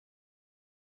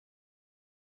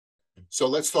So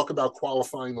let's talk about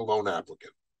qualifying the loan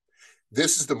applicant.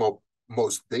 This is the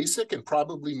most basic and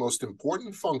probably most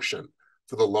important function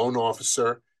for the loan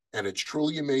officer, and it's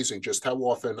truly amazing just how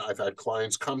often I've had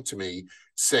clients come to me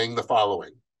saying the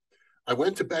following. I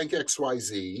went to Bank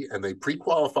XYZ and they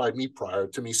pre-qualified me prior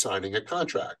to me signing a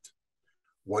contract.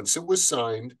 Once it was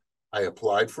signed, I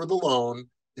applied for the loan,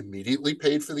 immediately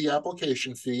paid for the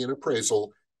application fee and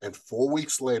appraisal, and 4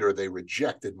 weeks later, they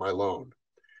rejected my loan.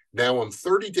 Now I'm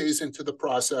 30 days into the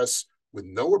process with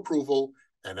no approval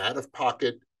and out of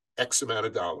pocket X amount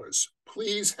of dollars.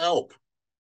 Please help.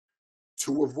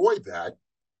 To avoid that,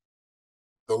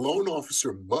 the loan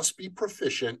officer must be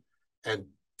proficient and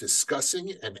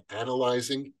discussing and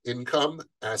analyzing income,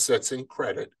 assets, and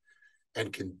credit,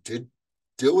 and can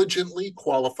diligently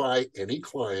qualify any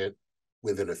client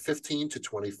within a 15 to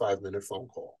 25-minute phone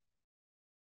call.